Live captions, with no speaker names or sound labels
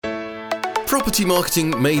Property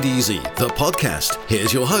Marketing Made Easy, the podcast.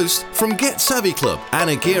 Here's your host from Get Savvy Club,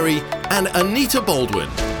 Anna Geary and Anita Baldwin.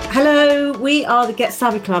 Hello, we are the Get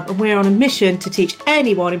Savvy Club and we're on a mission to teach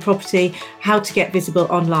anyone in property how to get visible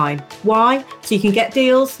online. Why? So you can get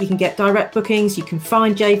deals, you can get direct bookings, you can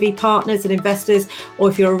find JV partners and investors, or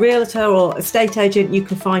if you're a realtor or estate agent, you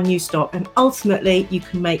can find new stock and ultimately you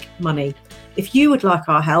can make money. If you would like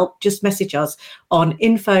our help, just message us on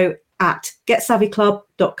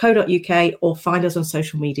info@getsavvyclub.co.uk or find us on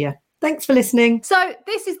social media. Thanks for listening. So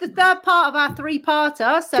this is the third part of our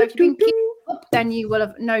three-parter. So if you've been keeping up, then you will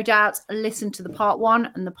have no doubt listened to the part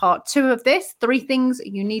one and the part two of this. 3 things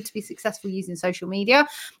you need to be successful using social media.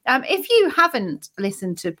 If you haven't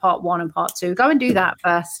listened to part 1 and part 2, go and do that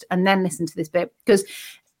first and then listen to this bit, because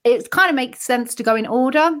it kind of makes sense to go in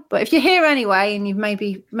order. But if you're here anyway and you've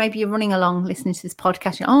maybe you're running along listening to this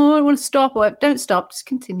podcast, I want to stop, or don't stop, just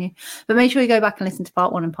continue. But make sure you go back and listen to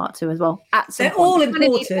part 1 and part 2 as well. They're all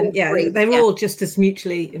important. They're all just as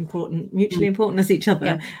mutually important as each other.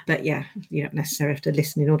 Yeah. But you don't necessarily have to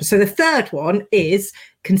listen in order. So the third one is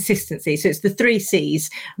consistency. So it's the 3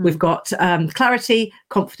 C's. We've got clarity,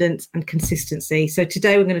 confidence, and consistency. So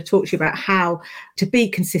today we're going to talk to you about how to be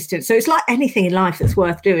consistent. So it's like anything in life that's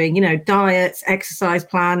worth doing, diets, exercise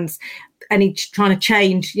plans, trying to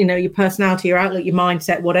change, your personality, your outlook, your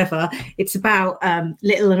mindset, whatever. It's about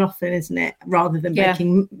little and often, isn't it? Rather than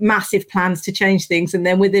making massive plans to change things. And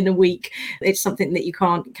then within a week, it's something that you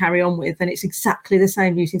can't carry on with. And it's exactly the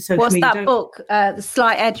same using social media. What's that book? The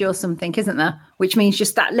Slight Edge or something, isn't there? Which means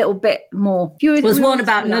just that little bit more. There's one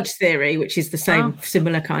about nudge theory, which is the same,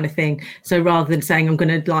 similar kind of thing. So rather than saying, I'm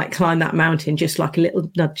going to climb that mountain, just like a little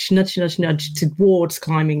nudge towards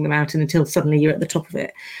climbing the mountain until suddenly you're at the top of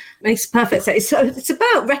it. Makes perfect sense. It's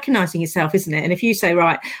about recognizing yourself, isn't it? And if you say,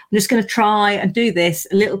 right, I'm just going to try and do this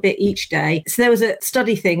a little bit each day. So there was a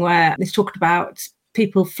study thing where it's talked about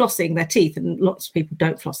people flossing their teeth, and lots of people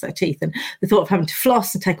don't floss their teeth. And the thought of having to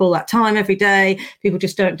floss and take all that time every day, people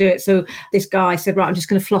just don't do it. So this guy said, right, I'm just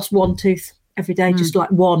going to floss one tooth every day, just like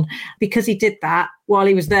one. Because he did that while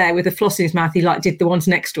he was there with a floss in his mouth, he did the ones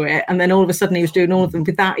next to it. And then all of a sudden he was doing all of them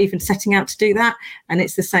without even setting out to do that. And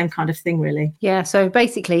it's the same kind of thing, really. Yeah. So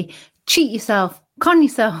basically, cheat yourself, con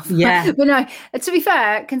yourself. Yeah. But no, to be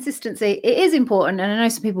fair, consistency, it is important. And I know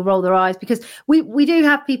some people roll their eyes because we do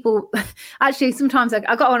have people, actually, sometimes I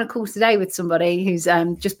got on a call today with somebody who's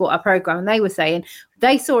just bought our program, and they were saying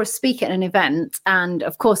they saw us speak at an event, and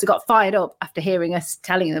of course they got fired up after hearing us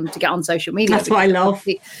telling them to get on social media. That's what I love.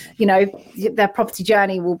 Their property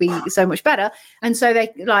journey will be so much better. And so they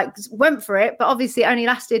went for it, but obviously it only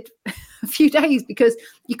lasted a few days because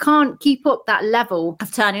you can't keep up that level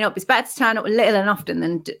of turning up. It's better to turn up little and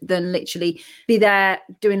often than literally be there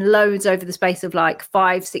doing loads over the space of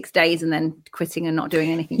 5-6 days and then quitting and not doing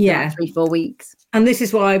anything for 3-4 weeks. And this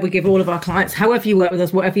is why we give all of our clients, however you work with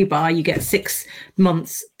us, whatever you buy, you get 6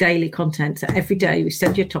 months daily content. So every day we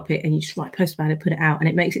send you a topic and you just write a post about it, put it out, and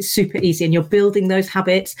it makes it super easy. And you're building those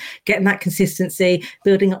habits, getting that consistency,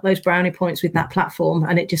 building up those brownie points with that platform.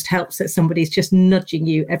 And it just helps that somebody's just nudging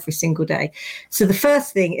you every single day. So the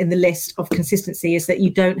first thing in the list of consistency is that you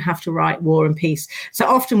don't have to write War and Peace. So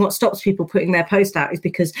often what stops people putting their post out is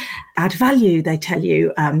because add value, they tell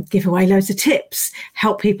you, give away loads of tips,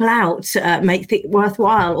 help people out, make things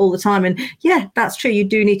worthwhile all the time. And that's true, you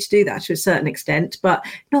do need to do that to a certain extent, but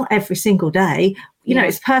not every single day.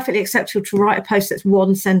 It's perfectly acceptable to write a post that's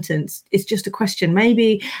 1 sentence. It's just a question,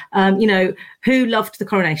 maybe who loved the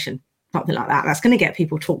coronation, something like that. That's going to get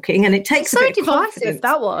people talking, and it takes so a bit of divisive confidence.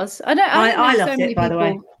 That was I loved it, by the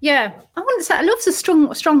way. Yeah, I wouldn't say love's a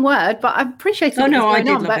strong word, but I appreciated what was going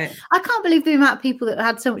on. But I can't believe the amount of people that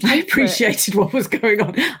had so much hate. I appreciated what was going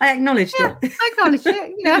on. I acknowledged it. I acknowledged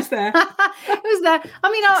it. It was there. It was there.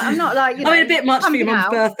 I mean, I'm not a bit much for your mum's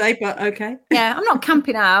birthday, but okay. Yeah, I'm not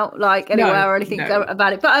camping out anywhere or anything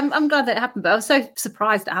about it. But I'm glad that it happened. But I was so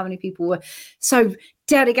surprised at how many people were so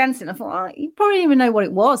dead against it. And I thought, you probably didn't even know what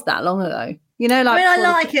it was that long ago. I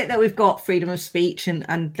like it that we've got freedom of speech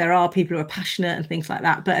and there are people who are passionate and things like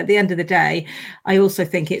that. But at the end of the day, I also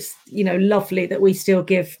think it's, lovely that we still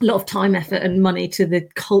give a lot of time, effort and money to the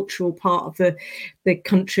cultural part of the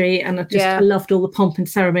country. And I loved all the pomp and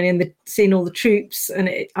ceremony and seeing all the troops. And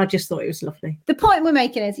I just thought it was lovely. The point we're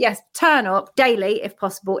making is, yes, turn up daily if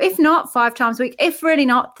possible. If not, 5 times a week. If really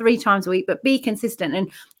not, 3 times a week. But be consistent.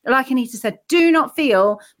 And like Anita said, do not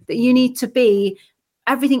feel that you need to be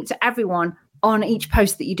everything to everyone on each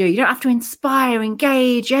post that you do. You don't have to inspire,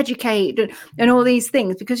 engage, educate, and all these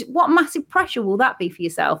things, because what massive pressure will that be for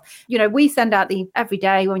yourself? You know, we send out every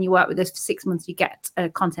day when you work with us for 6 months, you get a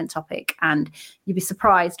content topic, and you'd be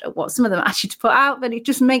surprised at what some of them ask you to put out, but it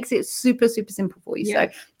just makes it super, super simple for you. So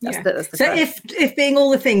that's the so if being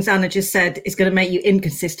all the things Anna just said is going to make you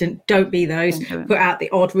inconsistent, don't be those. Put out the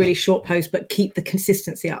odd, really short post, but keep the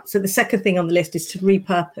consistency up. So the second thing on the list is to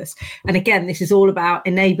repurpose. And again, this is all about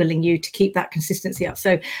enabling you to keep that consistency up.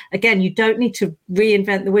 So again, you don't need to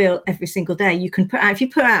reinvent the wheel every single day. You can if you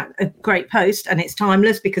put out a great post and it's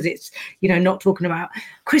timeless because it's, you know, not talking about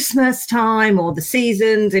Christmas time or the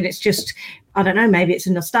seasons, and it's just, I don't know, maybe it's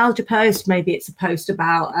a nostalgia post, maybe it's a post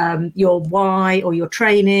about your why or your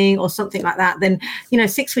training or something like that, then, you know,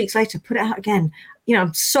 6 weeks later, put it out again. You know,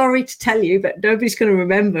 I'm sorry to tell you, but nobody's going to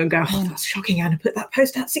remember and go, oh, that's shocking, Anna put that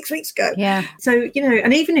post out 6 weeks ago. Yeah. So, you know,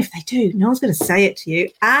 and even if they do, no one's going to say it to you.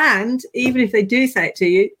 And even if they do say it to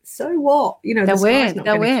you, so what? You know, they're weird.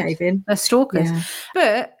 They're stalkers. Yeah.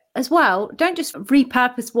 But as well, don't just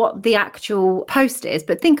repurpose what the actual post is,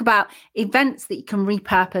 but think about events that you can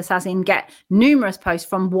repurpose, as in get numerous posts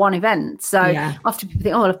from one event. So often people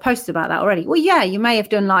think, oh, I've posted about that already. Well, yeah, you may have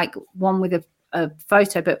done like one with a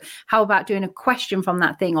photo, but how about doing a question from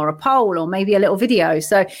that thing, or a poll, or maybe a little video?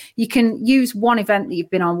 So you can use one event that you've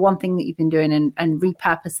been on, one thing that you've been doing, and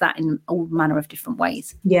repurpose that in all manner of different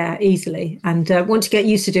ways. Yeah, easily. And once you get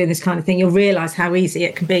used to doing this kind of thing, you'll realize how easy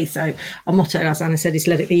it can be. So our motto, as Anna said, is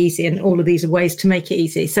let it be easy, and all of these are ways to make it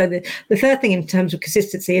easy. So the third thing in terms of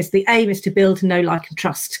consistency is the aim is to build know, like, and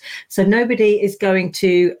trust. So nobody is going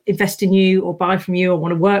to invest in you or buy from you or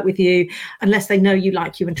want to work with you unless they know you,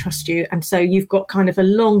 like you, and trust you. And so you've got kind of a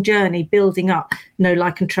long journey building up know,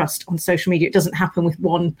 like, and trust on social media. It doesn't happen with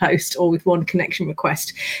one post or with one connection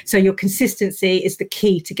request. So your consistency is the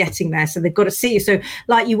key to getting there. So they've got to see you. So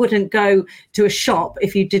like you wouldn't go to a shop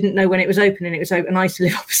if you didn't know when it was open and it was open. I used to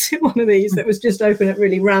live opposite one of these that was just open at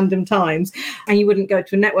really random times. And you wouldn't go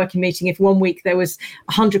to a networking meeting if one week there was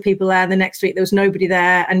 100 people there and the next week there was nobody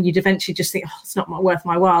there, and you'd eventually just think, oh, it's not worth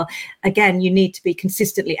my while. Again, you need to be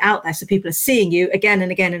consistently out there so people are seeing you again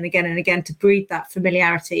and again and again and again to breed that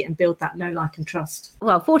familiarity and build that know, like, and trust.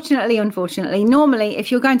 Well, fortunately, unfortunately, normally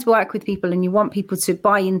if you're going to work with people and you want people to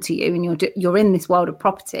buy into you and you're in this world of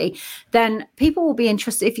property, then people will be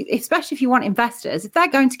interested, especially if you want investors, if they're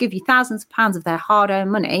going to give you thousands of pounds of their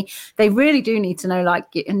hard-earned money, they really do need to know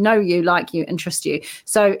you, like you, and trust you.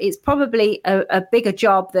 So it's probably a bigger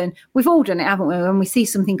job than we've all done it, haven't we? When we see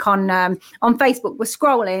something on Facebook, we're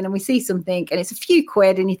scrolling and we see something and it's a few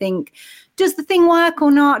quid and you think, does the thing work or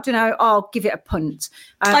not? Don't know. I'll give it a punt.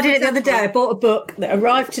 I did it the other day. I bought a book that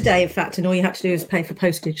arrived today, in fact, and all you had to do is pay for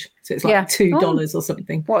postage. So it's like $2 or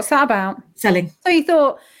something. What's that about? Selling. So you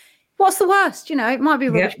thought, what's the worst? You know, it might be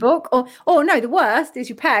a rubbish book. Or no, the worst is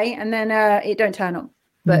you pay and then it don't turn up.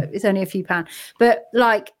 But it's only a few pounds. But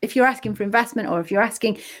like if you're asking for investment, or if you're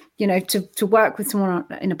asking, you know, to work with someone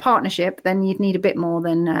in a partnership, then you'd need a bit more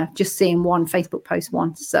than just seeing one Facebook post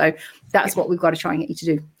once. So that's what we've got to try and get you to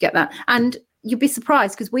do, get that. And you'd be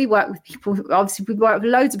surprised because we work with people, obviously we work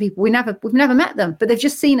with loads of people. We've never met them, but they've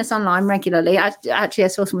just seen us online regularly. Actually, I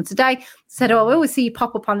saw someone today said, oh, I always see you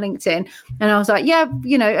pop up on LinkedIn. And I was like, yeah,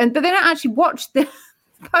 you know, but they don't actually watch the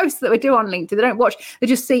posts that we do on LinkedIn. They don't watch, they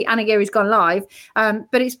just see Anna Geary's gone live.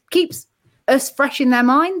 But it keeps us fresh in their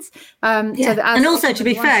minds. So that and also, to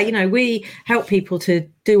be fair, you know, we help people to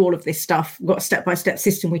do all of this stuff. We've got a step-by-step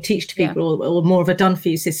system we teach to people, or more of a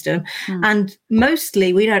done-for-you system. And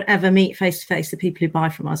mostly we don't ever meet face-to-face the people who buy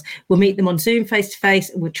from us. We'll meet them on Zoom face-to-face,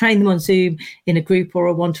 and we'll train them on Zoom in a group or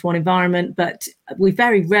a one-to-one environment, but we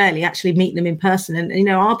very rarely actually meet them in person. And, you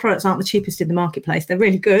know, our products aren't the cheapest in the marketplace. They're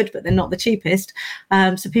really good, but they're not the cheapest.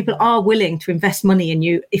 So people are willing to invest money in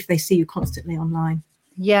you if they see you constantly online.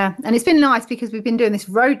 Yeah, and it's been nice because we've been doing this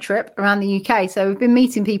road trip around the UK. So we've been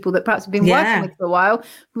meeting people that perhaps we've been working with for a while.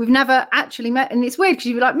 We've never actually met. And it's weird because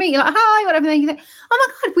you're like me, you're like, hi, whatever. And you think,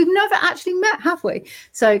 oh my God, we've never actually met, have we?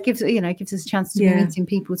 So it gives us a chance to be meeting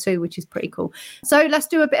people too, which is pretty cool. So let's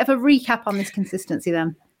do a bit of a recap on this consistency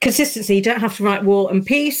then. Consistency, you don't have to write War and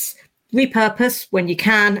Peace. Repurpose when you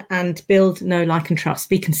can, and build know, like, and trust.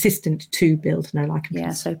 Be consistent to build know, like, and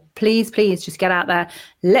trust. So please just get out there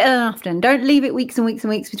little and often. Don't leave it weeks and weeks and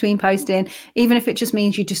weeks between posting, even if it just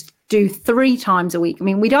means you just do 3 times a week. I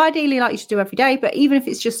mean, we'd ideally like you to do every day, but even if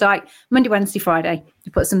it's just like Monday, Wednesday, Friday,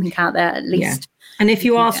 you put something out there at least. Yeah. And if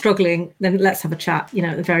you are struggling, then let's have a chat. You know,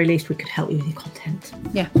 at the very least, we could help you with your content.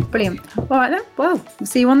 Yeah, brilliant. All right then. Well, we'll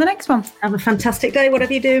see you on the next one. Have a fantastic day,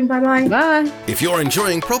 whatever you're doing. Bye-bye. Bye. If you're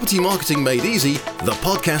enjoying Property Marketing Made Easy, the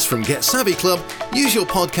podcast from Get Savvy Club, use your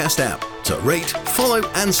podcast app to rate, follow,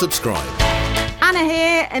 and subscribe. Anna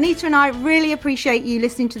here. Anita and I really appreciate you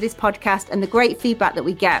listening to this podcast and the great feedback that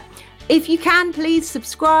we get. If you can, please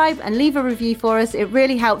subscribe and leave a review for us. It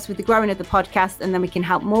really helps with the growing of the podcast, and then we can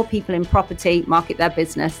help more people in property market their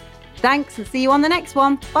business. Thanks, and see you on the next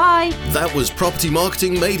one. Bye. That was Property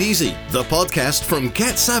Marketing Made Easy, the podcast from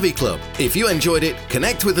Get Savvy Club. If you enjoyed it,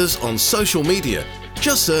 connect with us on social media.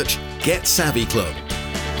 Just search Get Savvy Club.